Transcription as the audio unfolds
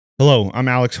Hello, I'm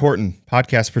Alex Horton,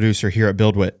 podcast producer here at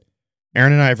BuildWit.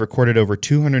 Aaron and I have recorded over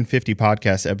 250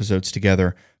 podcast episodes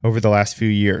together over the last few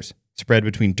years, spread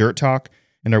between Dirt Talk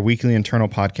and our weekly internal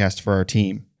podcast for our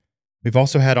team. We've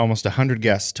also had almost 100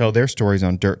 guests tell their stories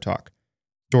on Dirt Talk,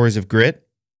 stories of grit,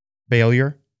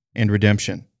 failure, and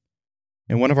redemption.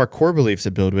 And one of our core beliefs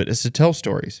at BuildWit is to tell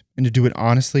stories and to do it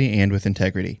honestly and with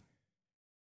integrity.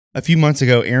 A few months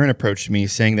ago, Aaron approached me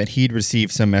saying that he'd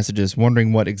received some messages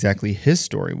wondering what exactly his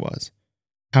story was,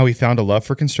 how he found a love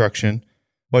for construction,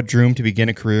 what drew him to begin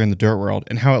a career in the dirt world,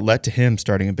 and how it led to him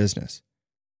starting a business.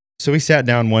 So we sat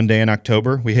down one day in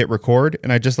October, we hit record,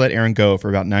 and I just let Aaron go for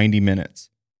about 90 minutes.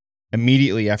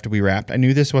 Immediately after we wrapped, I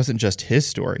knew this wasn't just his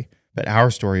story, but our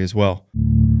story as well.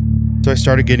 So I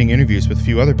started getting interviews with a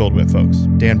few other BuildWit folks,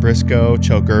 Dan Briscoe,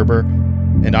 Chell Gerber,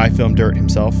 and iFilm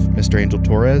himself, Mr. Angel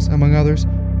Torres, among others.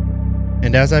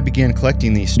 And as I began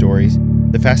collecting these stories,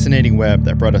 the fascinating web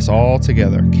that brought us all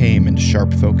together came into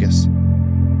sharp focus.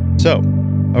 So,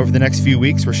 over the next few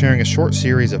weeks, we're sharing a short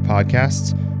series of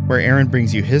podcasts where Aaron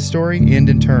brings you his story and,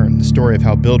 in turn, the story of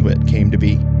how BuildWit came to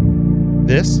be.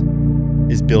 This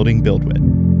is Building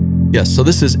BuildWit. Yes, so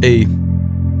this is a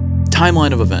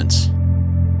timeline of events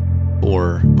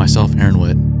for myself, Aaron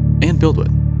Witt, and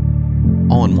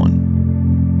BuildWit, all in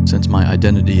one, since my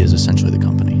identity is essentially the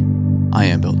company. I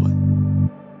am BuildWit.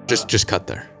 Just cut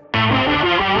there.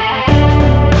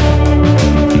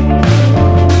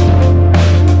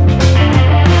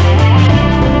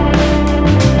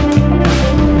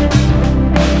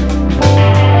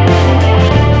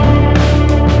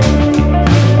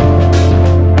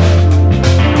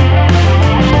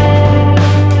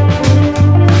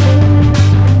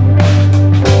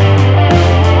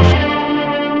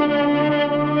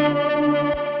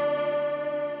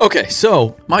 Okay,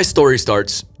 so my story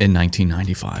starts in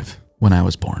 1995 when I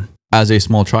was born. As a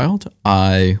small child,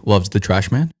 I loved the trash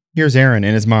man. Here's Aaron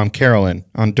and his mom, Carolyn,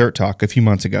 on Dirt Talk a few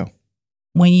months ago.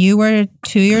 When you were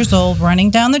 2 years old,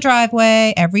 running down the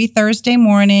driveway every Thursday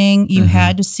morning, you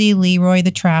had to see Leroy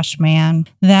the trash man.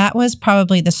 That was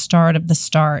probably the start of the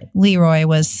start. Leroy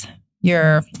was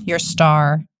your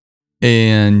star.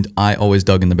 And I always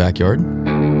dug in the backyard.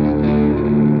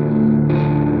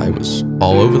 I was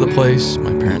all over the place.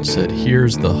 My parents said,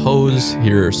 here's the hose,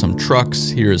 here are some trucks,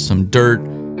 here's some dirt.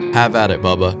 Have at it,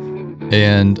 Bubba.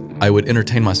 And I would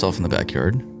entertain myself in the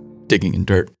backyard, digging in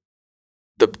dirt.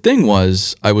 The thing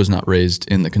was, I was not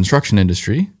raised in the construction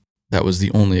industry. That was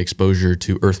the only exposure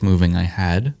to earth moving I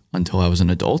had until I was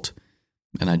an adult.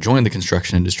 And I joined the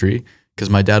construction industry because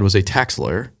my dad was a tax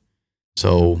lawyer.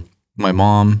 So my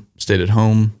mom stayed at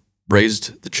home,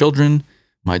 raised the children.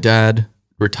 My dad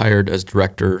retired as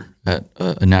director at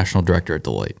a national director at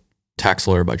Deloitte, tax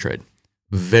lawyer by trade.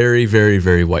 Very, very,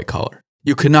 very white collar.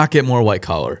 You could not get more white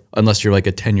collar unless you're like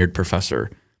a tenured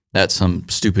professor at some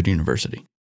stupid university.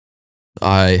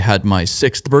 I had my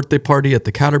 6th birthday party at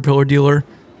the Caterpillar dealer.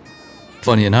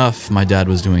 Funny enough, my dad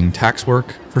was doing tax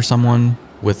work for someone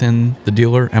within the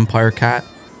dealer, Empire Cat.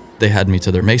 They had me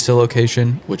to their Mesa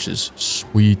location, which is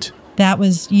sweet.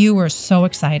 You were so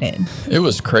excited. It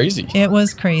was crazy. It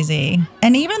was crazy.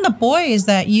 And even the boys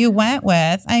that you went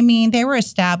with, I mean, they were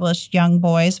established young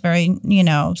boys, very,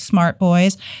 smart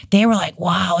boys. They were like,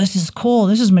 wow, this is cool.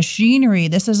 This is machinery.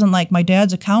 This isn't like my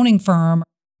dad's accounting firm.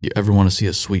 You ever want to see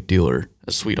a sweet dealer,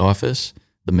 a sweet office?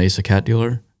 The Mesa Cat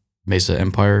dealer, Mesa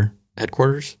Empire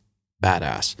headquarters?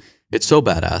 Badass. It's so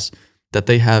badass that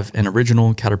they have an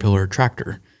original Caterpillar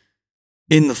tractor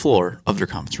in the floor of their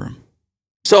conference room.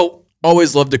 So,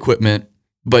 always loved equipment,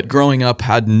 but growing up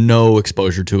had no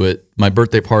exposure to it. My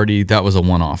birthday party, that was a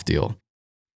one-off deal.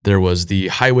 There was the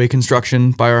highway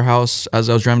construction by our house as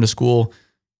I was driving to school.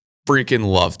 Freaking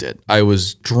loved it. I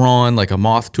was drawn like a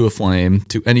moth to a flame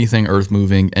to anything earth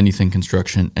moving, anything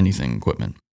construction, anything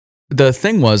equipment. The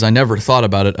thing was, I never thought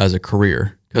about it as a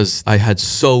career because I had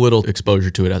so little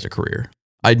exposure to it as a career.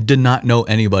 I did not know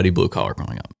anybody blue collar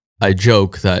growing up. I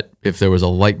joke that if there was a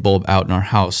light bulb out in our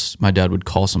house, my dad would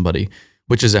call somebody,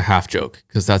 which is a half joke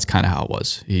because that's kind of how it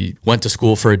was. He went to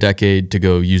school for a decade to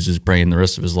go use his brain the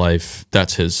rest of his life.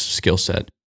 That's his skill set.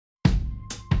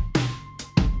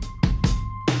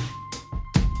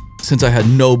 Since I had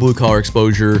no blue collar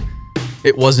exposure,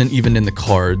 it wasn't even in the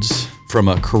cards from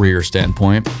a career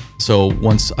standpoint. So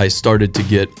once I started to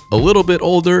get a little bit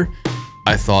older,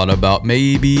 I thought about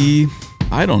maybe,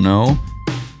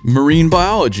 marine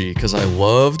biology, because I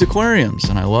loved aquariums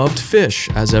and I loved fish,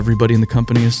 as everybody in the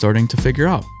company is starting to figure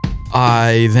out.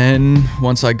 I then,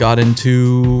 once I got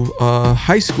into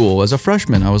high school as a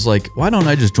freshman, I was like, why don't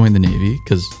I just join the Navy?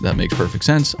 Because that makes perfect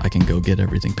sense. I can go get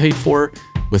everything paid for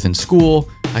within school.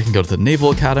 I can go to the Naval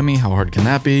Academy. How hard can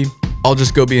that be? I'll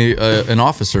just go be an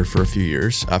officer for a few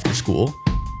years after school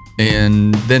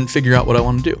and then figure out what I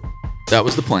want to do. That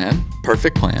was the plan.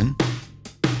 Perfect plan.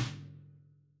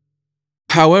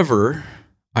 However,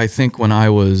 I think when I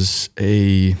was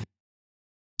a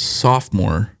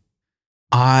sophomore,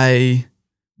 I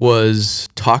was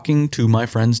talking to my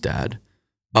friend's dad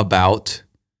about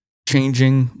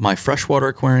changing my freshwater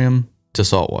aquarium to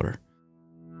saltwater.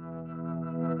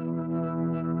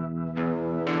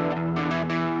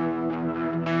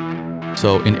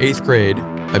 So in 8th grade,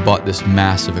 I bought this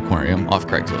massive aquarium off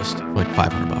Craigslist for like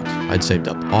 $500. I'd saved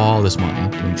up all this money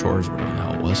doing chores, whatever the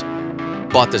hell it was.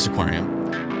 Bought this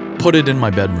aquarium, put it in my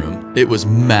bedroom. It was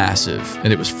massive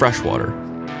and it was freshwater.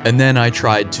 And then I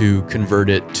tried to convert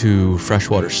it to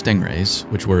freshwater stingrays,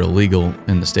 which were illegal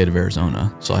in the state of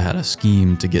Arizona. So I had a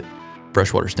scheme to get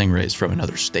freshwater stingrays from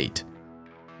another state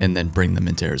and then bring them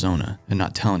into Arizona and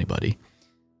not tell anybody.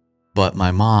 But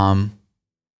my mom,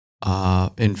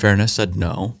 in fairness, said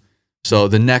no. So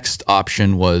the next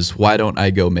option was, why don't I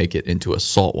go make it into a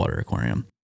saltwater aquarium?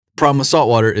 Problem with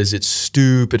saltwater is it's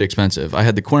stupid expensive. I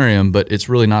had the aquarium, but it's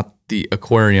really not the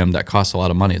aquarium that costs a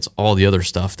lot of money. It's all the other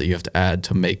stuff that you have to add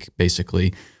to make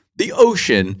basically the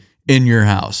ocean in your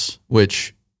house,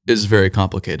 which is very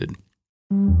complicated.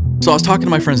 So I was talking to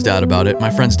my friend's dad about it.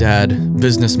 My friend's dad,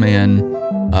 businessman,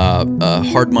 a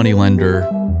hard money lender.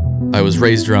 I was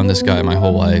raised around this guy my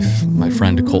whole life. My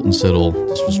friend Colton Siddle,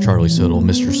 this was Charlie Siddle,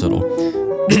 Mr.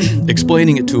 Siddle,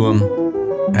 explaining it to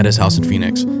him at his house in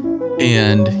Phoenix.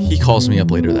 And he calls me up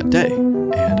later that day,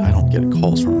 and I don't get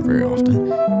calls from him very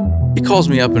often. He calls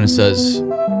me up and it says,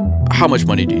 how much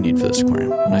money do you need for this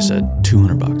aquarium? And I said,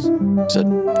 $200. He said,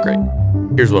 great.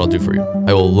 Here's what I'll do for you.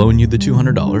 I will loan you the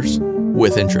 $200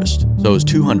 with interest. So it was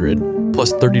 $200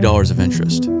 plus $30 of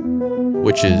interest,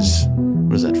 which is,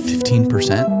 what is that,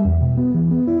 15%?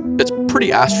 It's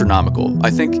pretty astronomical. I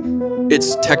think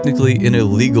it's technically an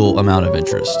illegal amount of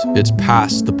interest. It's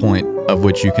past the point of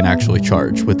which you can actually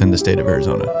charge within the state of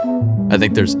Arizona. I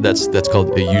think that's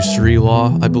called a usury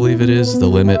law, I believe it is, the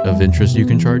limit of interest you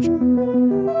can charge.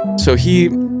 So he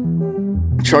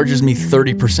charges me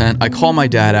 30%. I call my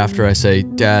dad after. I say,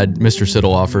 Dad, Mr.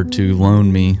 Siddle offered to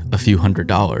loan me a few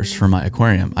 $100s for my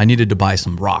aquarium. I needed to buy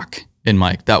some rock in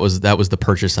my, that was the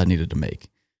purchase I needed to make.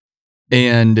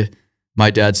 And my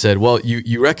dad said, well,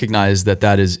 you recognize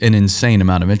that is an insane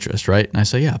amount of interest, right? And I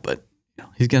say, yeah, but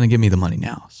he's going to give me the money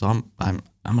now. So I'm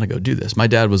going to go do this. My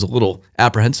dad was a little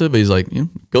apprehensive, but he's like,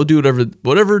 go do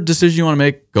whatever decision you want to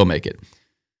make, go make it.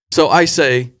 So I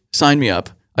say, sign me up.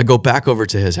 I go back over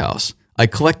to his house. I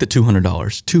collect the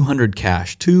 $200, 200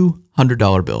 cash,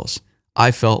 $200 bills.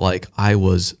 I felt like I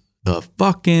was the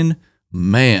fucking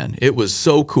man. It was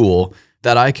so cool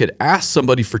that I could ask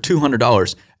somebody for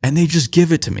 $200 and they just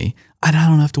give it to me. And I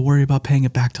don't have to worry about paying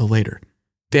it back till later.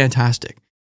 Fantastic.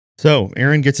 So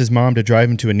Aaron gets his mom to drive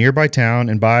him to a nearby town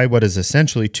and buy what is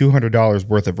essentially $200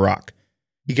 worth of rock.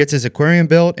 He gets his aquarium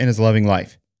built and is loving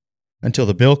life until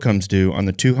the bill comes due on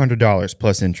the $200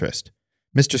 plus interest.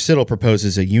 Mr. Siddle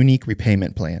proposes a unique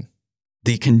repayment plan.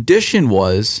 The condition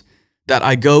was that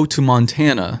I go to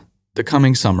Montana the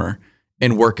coming summer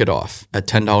and work it off at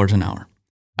 $10 an hour.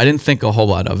 I didn't think a whole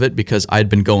lot of it because I'd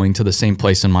been going to the same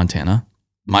place in Montana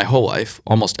my whole life,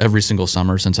 almost every single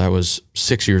summer since I was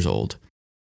 6 years old.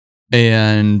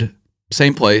 And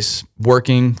same place,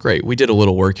 working, great. We did a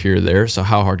little work here or there, so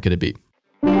how hard could it be?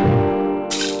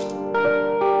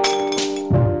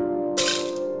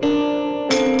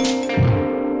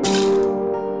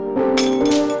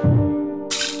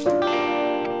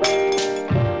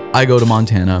 I go to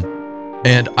Montana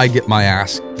and I get my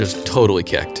ass just totally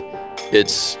kicked.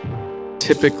 It's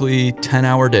typically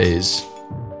 10-hour days,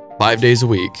 5 days a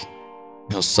week,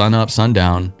 sun up, sun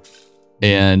down,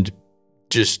 and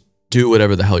just do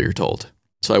whatever the hell you're told.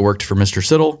 So I worked for Mr.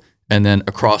 Siddle, and then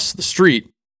across the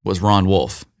street was Ron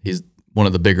Wolf. He's one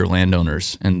of the bigger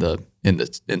landowners in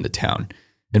the town.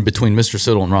 And between Mr.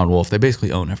 Siddle and Ron Wolf, they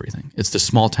basically own everything. It's this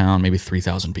small town, maybe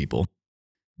 3,000 people.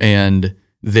 And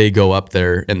they go up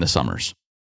there in the summers.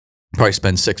 Probably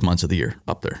spend 6 months of the year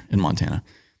up there in Montana.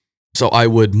 So I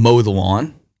would mow the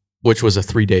lawn, which was a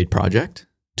 3-day project,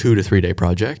 2 to 3 day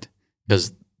project,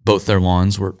 because both their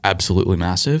lawns were absolutely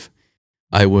massive.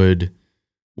 I would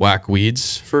whack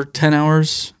weeds for 10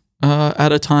 hours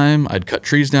at a time. I'd cut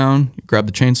trees down, grab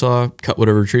the chainsaw, cut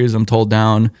whatever trees I'm told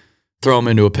down, throw them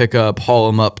into a pickup, haul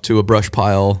them up to a brush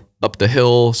pile up the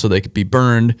hill so they could be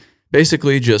burned.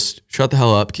 Basically, just shut the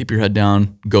hell up, keep your head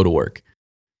down, go to work.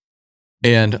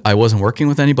 And I wasn't working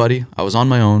with anybody. I was on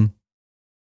my own.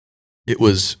 It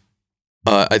was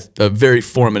a very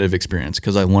formative experience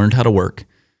because I learned how to work.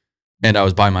 And I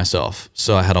was by myself.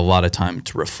 So I had a lot of time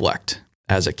to reflect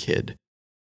as a kid.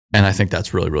 And I think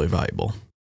that's really, really valuable.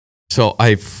 So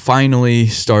I finally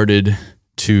started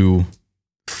to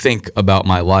think about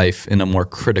my life in a more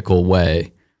critical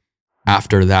way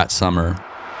after that summer.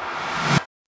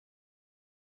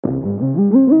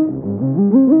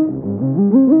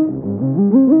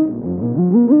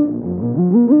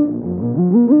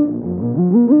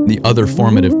 The other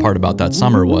formative part about that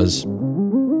summer was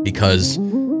because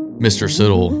Mr.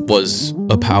 Siddle was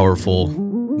a powerful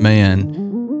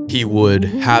man, he would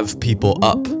have people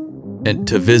up and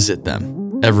to visit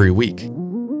them every week.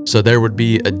 So there would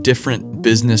be a different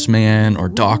businessman or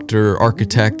doctor,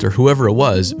 architect, or whoever it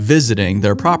was visiting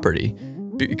their property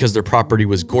because their property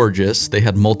was gorgeous. They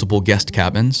had multiple guest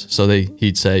cabins. So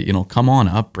he'd say, come on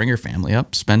up, bring your family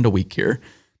up, spend a week here.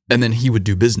 And then he would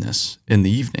do business in the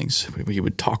evenings. He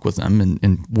would talk with them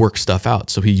and work stuff out.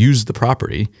 So he used the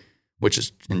property, which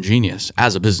is ingenious,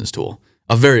 as a business tool,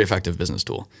 a very effective business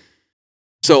tool.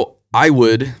 So I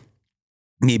would,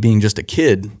 me being just a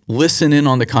kid, listen in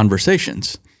on the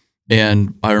conversations.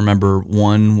 And I remember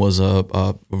one was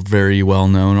a very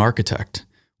well-known architect.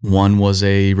 One was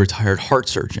a retired heart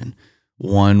surgeon.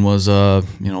 One was a,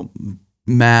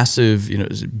 massive,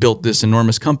 built this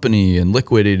enormous company and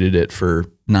liquidated it for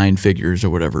 9 figures or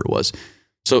whatever it was.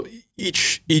 So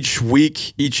each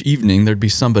week, each evening, there'd be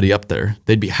somebody up there.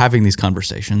 They'd be having these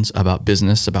conversations about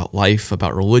business, about life,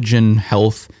 about religion,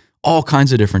 health, all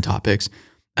kinds of different topics.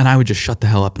 And I would just shut the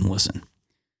hell up and listen.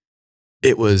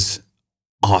 It was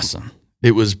awesome.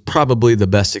 It was probably the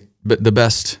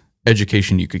best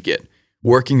education you could get.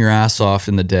 Working your ass off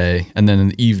in the day and then in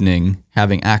the evening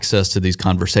having access to these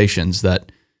conversations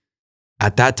that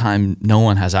at that time no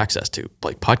one has access to.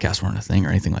 Like podcasts weren't a thing or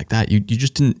anything like that. You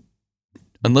just didn't,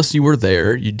 unless you were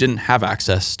there, you didn't have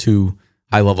access to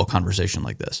high-level conversation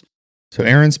like this. So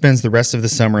Aaron spends the rest of the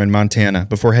summer in Montana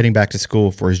before heading back to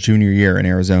school for his junior year in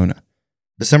Arizona.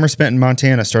 The summer spent in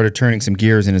Montana started turning some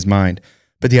gears in his mind,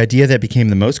 but the idea that became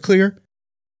the most clear?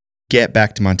 Get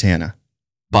back to Montana.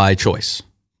 By choice.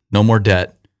 No more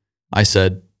debt. I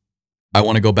said, I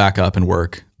want to go back up and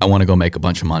work. I want to go make a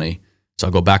bunch of money. So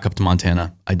I'll go back up to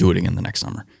Montana. I do it again the next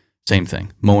summer. Same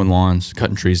thing. Mowing lawns,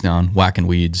 cutting trees down, whacking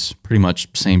weeds, pretty much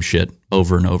same shit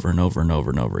over and over and over and over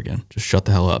and over again. Just shut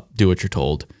the hell up. Do what you're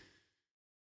told.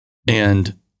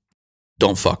 And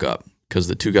don't fuck up. Because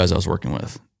the 2 guys I was working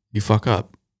with, you fuck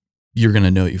up, you're going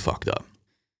to know you fucked up.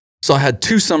 So I had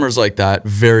 2 summers like that.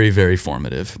 Very, very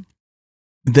formative.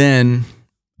 Then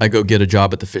I go get a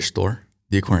job at the fish store,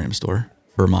 the aquarium store,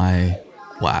 for my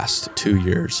last 2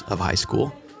 years of high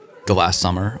school. The last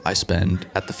summer I spent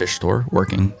at the fish store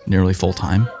working nearly full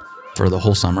time for the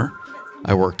whole summer.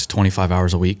 I worked 25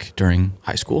 hours a week during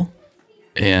high school,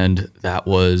 and that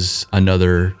was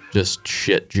another just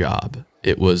shit job.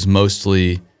 It was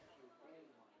mostly,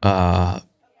 I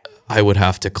would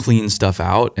have to clean stuff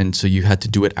out. And so you had to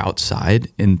do it outside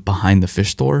behind the fish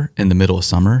store in the middle of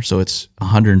summer. So it's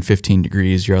 115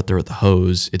 degrees. You're out there with the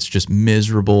hose. It's just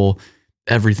miserable.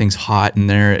 Everything's hot in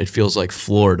there. It feels like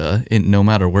Florida, no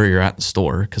matter where you're at in the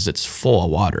store, because it's full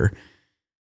of water.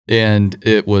 And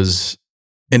it was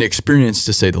an experience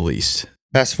to say the least.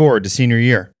 Fast forward to senior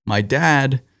year. My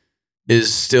dad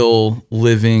is still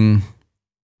living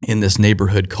in this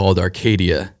neighborhood called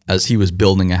Arcadia as he was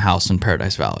building a house in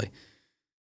Paradise Valley.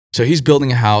 So he's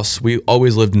building a house. We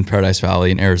always lived in Paradise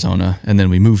Valley in Arizona, and then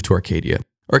we moved to Arcadia.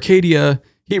 Arcadia,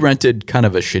 he rented kind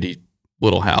of a shitty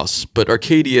little house, but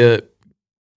Arcadia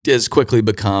has quickly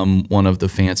become one of the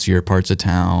fancier parts of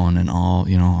town and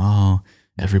all,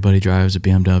 everybody drives a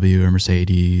BMW or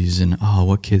Mercedes and,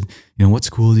 what kid, what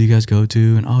school do you guys go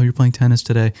to? And, you're playing tennis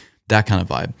today. That kind of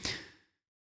vibe.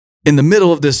 In the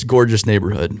middle of this gorgeous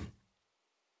neighborhood,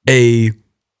 a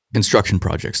construction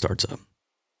project starts up.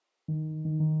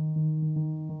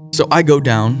 So I go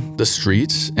down the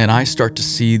streets and I start to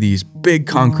see these big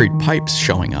concrete pipes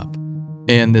showing up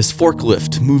and this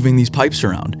forklift moving these pipes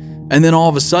around. And then all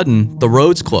of a sudden, the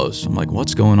road's closed. I'm like,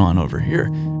 what's going on over here?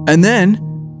 And then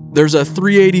there's a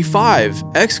 385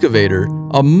 excavator,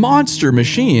 a monster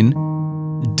machine,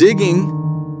 digging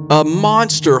a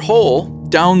monster hole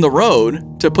down the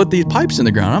road to put these pipes in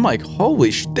the ground. I'm like,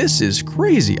 holy this is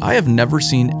crazy. I have never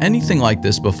seen anything like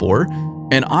this before,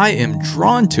 and I am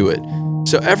drawn to it.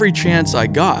 So every chance I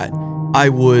got, I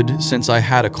would, since I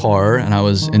had a car and I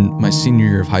was in my senior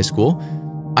year of high school,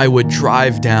 I would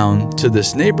drive down to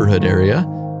this neighborhood area,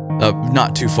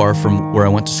 not too far from where I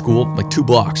went to school, like 2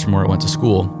 blocks from where I went to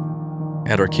school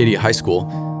at Arcadia High School.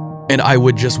 And I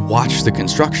would just watch the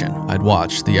construction. I'd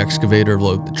watch the excavator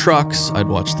load the trucks. I'd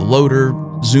watch the loader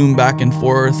zoom back and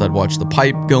forth. I'd watch the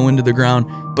pipe go into the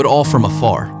ground, but all from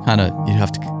afar. Kind of, you'd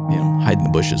have to, hide in the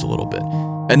bushes a little bit.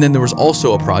 And then there was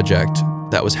also a project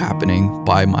that was happening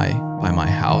by my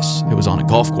house. It was on a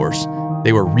golf course.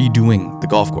 They were redoing the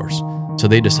golf course. So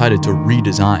they decided to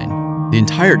redesign the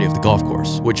entirety of the golf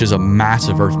course, which is a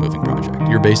massive earth moving project.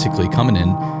 You're basically coming in,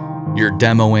 you're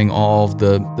demoing all of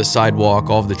the sidewalk,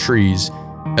 all of the trees,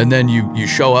 and then you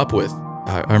show up with,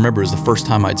 I remember it was the first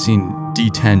time I'd seen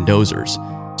D10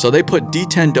 dozers. So they put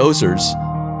D10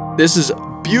 dozers. This is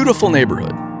a beautiful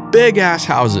neighborhood, big ass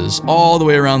houses all the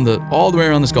way around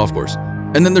this golf course.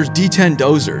 And then there's D10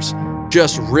 dozers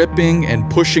just ripping and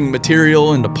pushing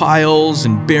material into piles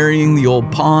and burying the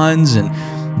old ponds and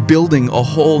building a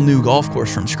whole new golf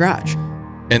course from scratch.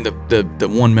 And the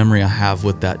one memory I have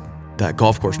with that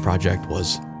golf course project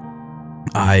was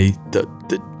I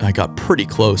got pretty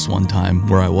close one time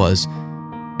where I was,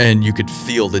 and you could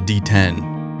feel the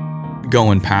D10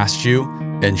 going past you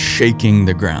and shaking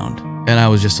the ground. And I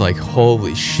was just like,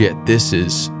 holy shit, this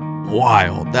is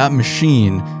wild. That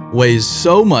machine weighs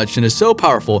so much and is so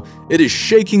powerful, it is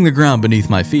shaking the ground beneath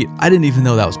my feet. I didn't even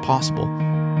know that was possible.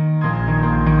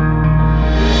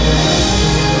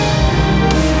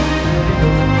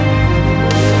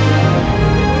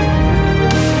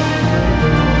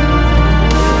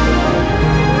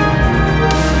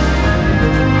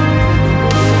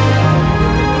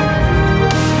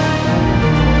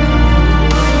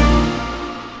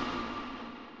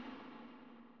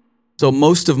 So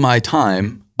most of my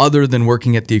time, other than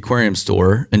working at the aquarium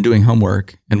store and doing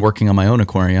homework and working on my own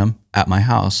aquarium at my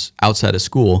house outside of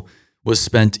school, was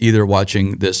spent either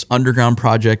watching this underground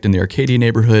project in the Arcadia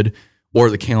neighborhood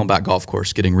or the Camelback Golf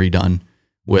Course getting redone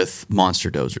with monster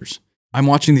dozers. I'm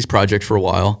watching these projects for a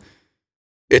while.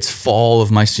 It's fall of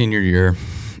my senior year,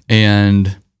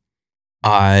 and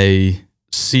I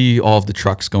see all of the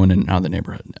trucks going in and out of the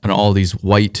neighborhood, and all these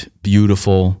white,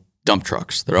 beautiful dump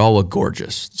trucks. They're all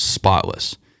gorgeous,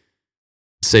 spotless.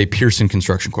 Say Pearson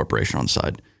Construction Corporation on the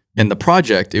side. And the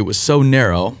project, it was so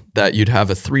narrow that you'd have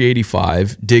a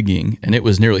 385 digging, and it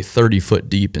was nearly 30 foot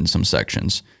deep in some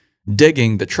sections.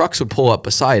 Digging, the trucks would pull up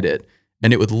beside it,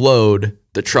 and it would load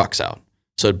the trucks out.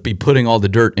 So it'd be putting all the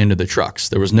dirt into the trucks.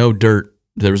 There was no dirt.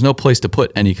 There was no place to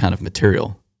put any kind of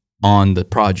material on the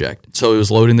project. So it was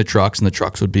loading the trucks, and the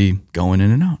trucks would be going in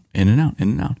and out, in and out,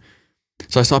 in and out.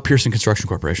 So I saw Pearson Construction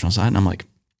Corporation on the side, and I'm like,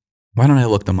 why don't I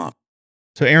look them up?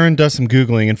 So Aaron does some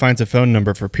Googling and finds a phone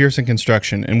number for Pearson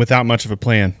Construction, and without much of a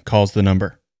plan, calls the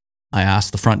number. I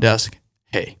asked the front desk,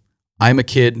 hey, I'm a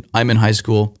kid. I'm in high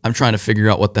school. I'm trying to figure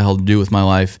out what the hell to do with my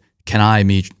life. Can I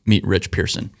meet Rich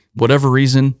Pearson? Whatever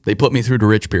reason, they put me through to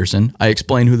Rich Pearson. I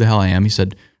explained who the hell I am. He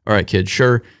said, all right, kid,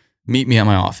 sure. Meet me at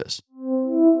my office.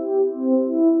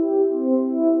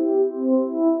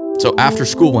 So after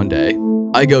school one day,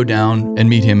 I go down and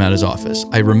meet him at his office.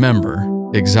 I remember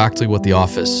exactly what the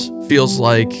office feels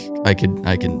like. I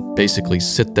can basically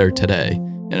sit there today,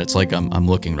 and it's like I'm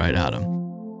looking right at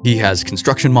him. He has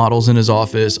construction models in his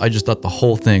office. I just thought the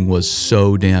whole thing was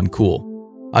so damn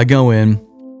cool. I go in,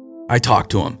 I talk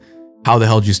to him. How the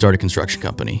hell did you start a construction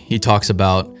company? He talks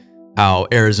about how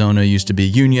Arizona used to be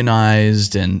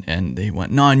unionized and they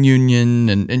went non-union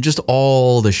and just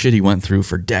all the shit he went through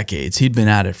for decades. He'd been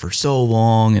at it for so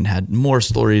long and had more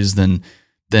stories than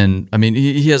I mean,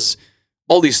 he has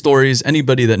all these stories.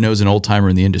 Anybody that knows an old timer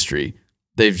in the industry,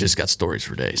 they've just got stories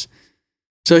for days.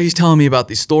 So he's telling me about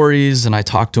these stories, and I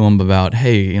talk to him about,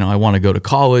 hey, I want to go to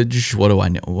college. What do I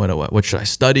know? What should I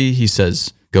study? He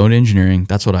says, go into engineering.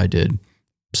 That's what I did.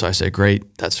 So I say,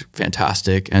 great, that's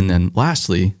fantastic. And then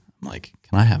lastly, I'm like,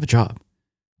 can I have a job?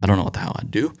 I don't know what the hell I'd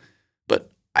do,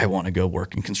 but I want to go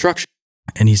work in construction.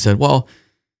 And he said, well,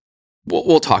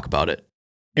 we'll talk about it.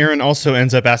 Aaron also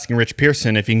ends up asking Rich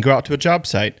Pearson if he can go out to a job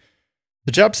site.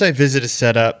 The job site visit is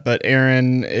set up, but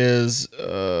Aaron is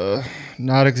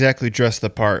not exactly dressed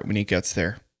the part when he gets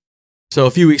there. So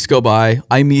a few weeks go by.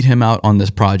 I meet him out on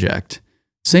this project.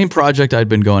 Same project I'd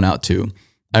been going out to.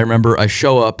 I remember I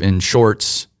show up in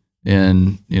shorts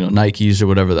and Nikes or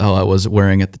whatever the hell I was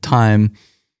wearing at the time,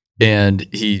 and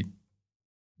he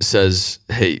says,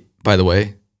 hey, by the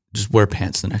way, just wear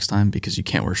pants the next time because you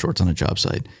can't wear shorts on a job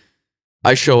site.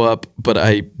 I show up, but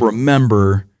I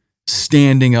remember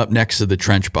standing up next to the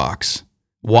trench box,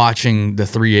 watching the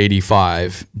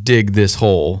 385 dig this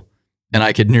hole, and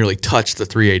I could nearly touch the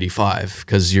 385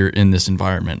 because you're in this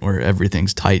environment where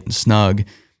everything's tight and snug,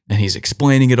 and he's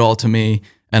explaining it all to me,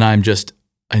 and I'm just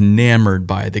enamored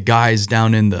by the guys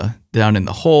down in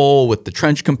the hole with the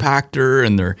trench compactor,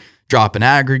 and they're dropping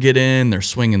aggregate in, they're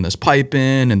swinging this pipe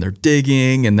in, and they're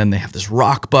digging, and then they have this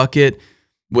rock bucket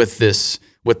with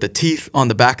the teeth on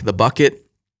the back of the bucket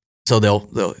So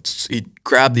he'd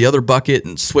grab the other bucket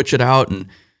and switch it out, and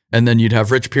then you'd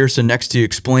have Rich Pearson next to you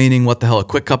explaining what the hell a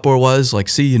quick coupler was. Like,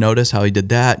 see, you notice how he did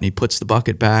that, and he puts the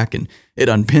bucket back, and it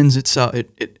unpins itself.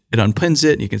 It unpins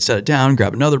it, and you can set it down,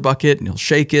 grab another bucket, and he'll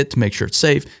shake it to make sure it's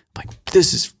safe. I'm like,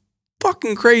 this is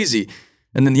fucking crazy.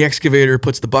 And then the excavator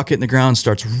puts the bucket in the ground,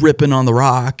 starts ripping on the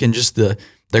rock, and just the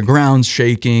ground's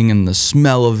shaking, and the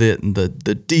smell of it, and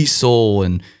the diesel,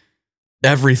 and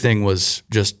everything was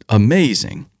just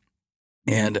amazing.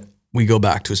 And we go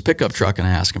back to his pickup truck, and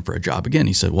I ask him for a job again.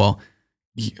 He said, well,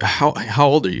 how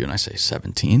old are you? And I say,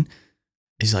 17.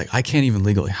 He's like, I can't even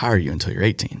legally hire you until you're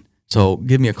 18. So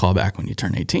give me a call back when you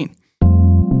turn 18.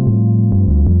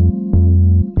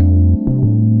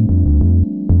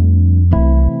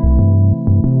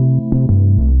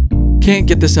 Can't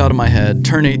get this out of my head.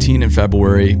 Turn 18 in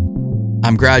February.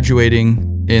 I'm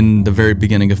graduating in the very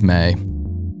beginning of May.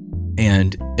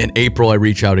 And in April, I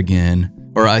reach out again.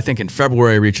 Or I think in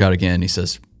February, I reach out again. He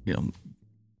says,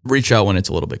 reach out when it's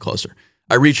a little bit closer.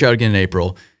 I reach out again in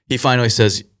April. He finally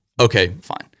says, okay,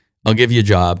 fine. I'll give you a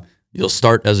job. You'll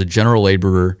start as a general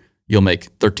laborer. You'll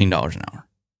make $13 an hour,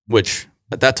 which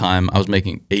at that time I was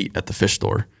making $8 at the fish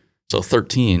store. So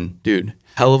 13, dude,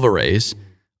 hell of a raise.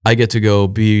 I get to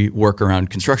go work around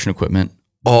construction equipment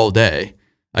all day.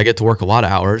 I get to work a lot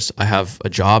of hours. I have a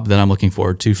job that I'm looking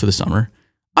forward to for the summer.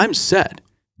 I'm set.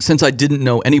 Since I didn't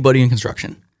know anybody in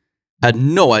construction, had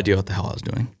no idea what the hell I was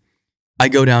doing, I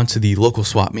go down to the local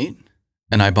swap meet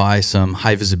and I buy some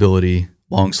high visibility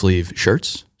long sleeve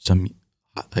shirts, some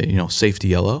safety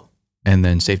yellow and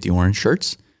then safety orange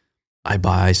shirts. I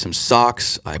buy some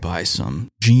socks. I buy some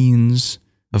jeans.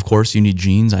 Of course, you need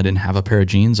jeans. I didn't have a pair of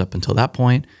jeans up until that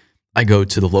point. I go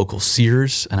to the local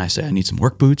Sears and I say, I need some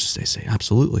work boots. They say,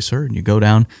 absolutely, sir. And you go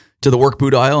down to the work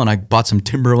boot aisle and I bought some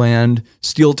Timberland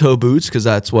steel toe boots because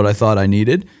that's what I thought I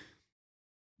needed.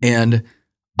 And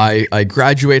I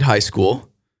graduate high school.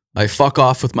 I fuck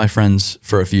off with my friends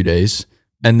for a few days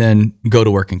and then go to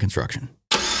work in construction.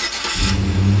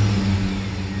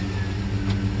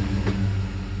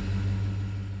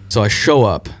 So I show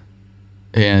up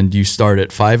and you start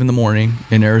at 5 a.m.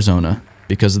 in Arizona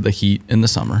because of the heat in the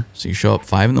summer. So you show up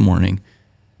 5 a.m.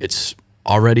 It's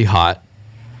already hot.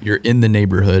 You're in the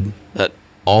neighborhood that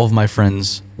all of my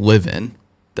friends live in,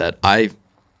 that I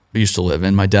used to live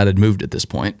in. My dad had moved at this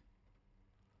point.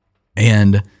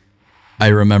 And I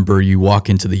remember you walk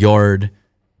into the yard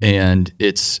and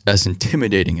it's as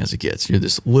intimidating as it gets. You're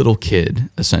this little kid,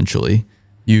 essentially.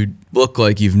 You look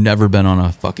like you've never been on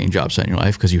a fucking job site in your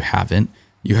life because you haven't.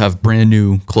 You have brand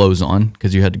new clothes on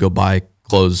because you had to go buy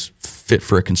clothes fit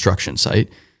for a construction site.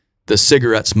 The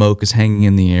cigarette smoke is hanging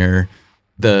in the air.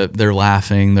 They're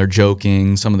laughing, they're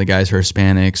joking. Some of the guys are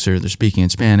Hispanics or they're speaking in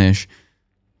Spanish.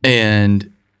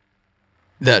 And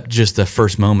that just the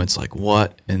first moment's like,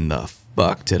 what in the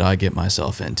fuck did I get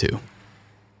myself into?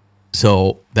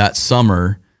 So that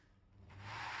summer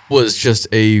was just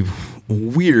a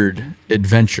weird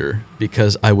adventure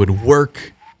because I would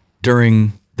work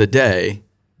during the day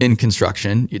in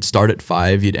construction. You'd start at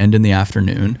 5, you'd end in the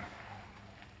afternoon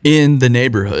in the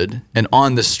neighborhood and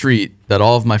on the street that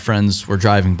all of my friends were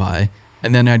driving by.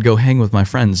 And then I'd go hang with my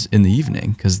friends in the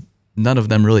evening because none of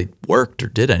them really worked or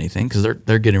did anything because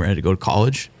they're getting ready to go to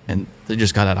college and they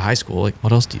just got out of high school. Like,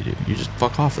 what else do? You just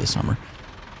fuck off for the summer.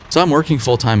 So I'm working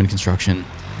full time in construction.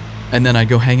 And then I'd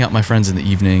go hang out with my friends in the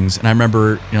evenings. And I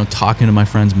remember, talking to my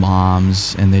friends'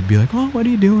 moms and they'd be like, oh, what are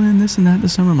you doing? This and that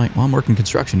this summer. I'm like, well, I'm working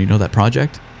construction. You know that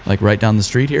project? Like right down the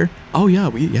street here? Oh yeah,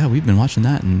 we've been watching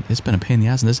that and it's been a pain in the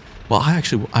ass in this. Well, I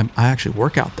actually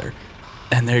work out there.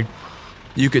 And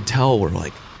you could tell we're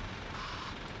like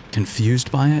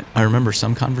confused by it. I remember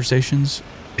some conversations,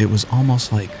 it was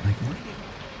almost like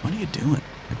what are you doing?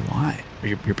 Like, why?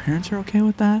 Your parents are okay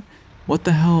with that? What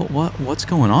the hell? What's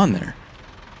going on there?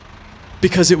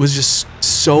 Because it was just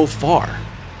so far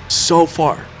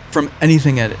from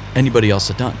anything that anybody else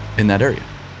had done in that area.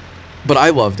 But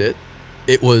I loved it.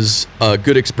 It was a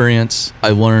good experience. I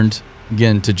learned,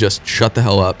 again, to just shut the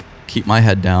hell up, keep my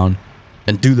head down,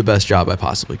 and do the best job I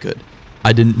possibly could.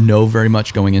 I didn't know very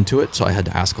much going into it, so I had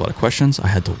to ask a lot of questions. I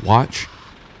had to watch.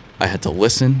 I had to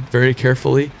listen very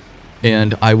carefully.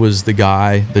 And I was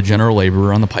the general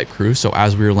laborer on the pipe crew. So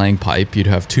as we were laying pipe, you'd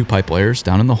have 2 pipe layers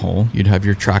down in the hole. You'd have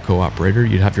your track hoe operator.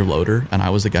 You'd have your loader. And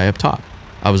I was the guy up top.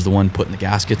 I was the one putting the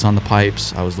gaskets on the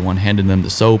pipes. I was the one handing them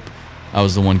the soap. I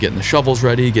was the one getting the shovels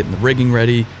ready, getting the rigging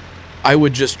ready. I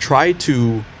would just try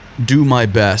to do my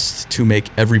best to make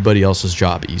everybody else's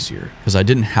job easier because I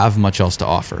didn't have much else to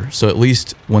offer. So at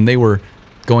least when they were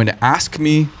going to ask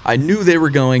me, I knew they were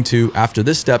going to, after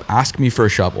this step, ask me for a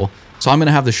shovel. So I'm going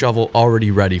to have the shovel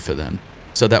already ready for them.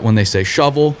 so that when they say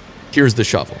shovel, here's the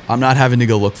shovel. I'm not having to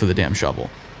go look for the damn shovel.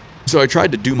 So I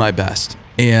tried to do my best,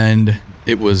 and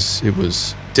it was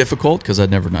difficult because I'd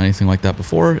never done anything like that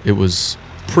before. It was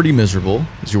pretty miserable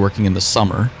because you're working in the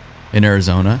summer in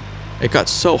Arizona. It got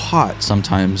so hot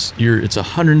sometimes. It's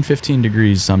 115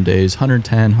 degrees some days,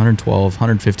 110, 112,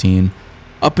 115.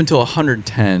 Up until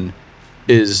 110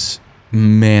 is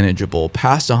manageable.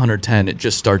 Past 110, it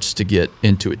just starts to get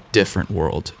into a different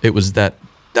world. It was that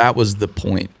was the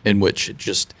point in which it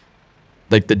just,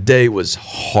 like, the day was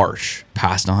harsh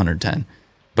past 110.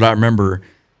 But I remember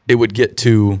it would get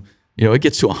to, it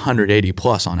gets to 180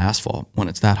 plus on asphalt when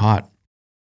it's that hot.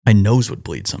 My nose would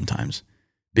bleed sometimes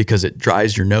because it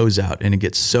dries your nose out and it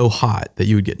gets so hot that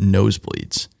you would get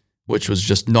nosebleeds, which was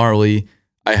just gnarly.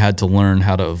 I had to learn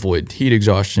how to avoid heat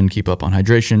exhaustion, keep up on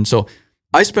hydration. So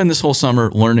I spent this whole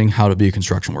summer learning how to be a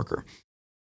construction worker.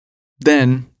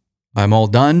 Then I'm all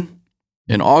done.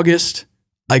 In August,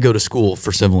 I go to school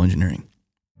for civil engineering.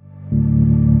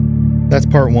 That's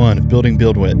part 1 of Building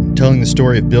BuildWit, telling the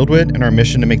story of BuildWit and our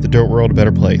mission to make the dirt world a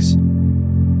better place.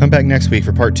 Come back next week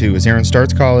for part 2 as Aaron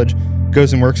starts college,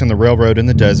 goes and works on the railroad in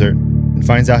the desert, and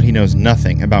finds out he knows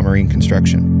nothing about marine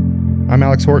construction. I'm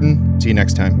Alex Horton. See you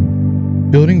next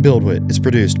time. Building BuildWit is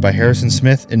produced by Harrison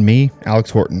Smith and me,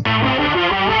 Alex Horton.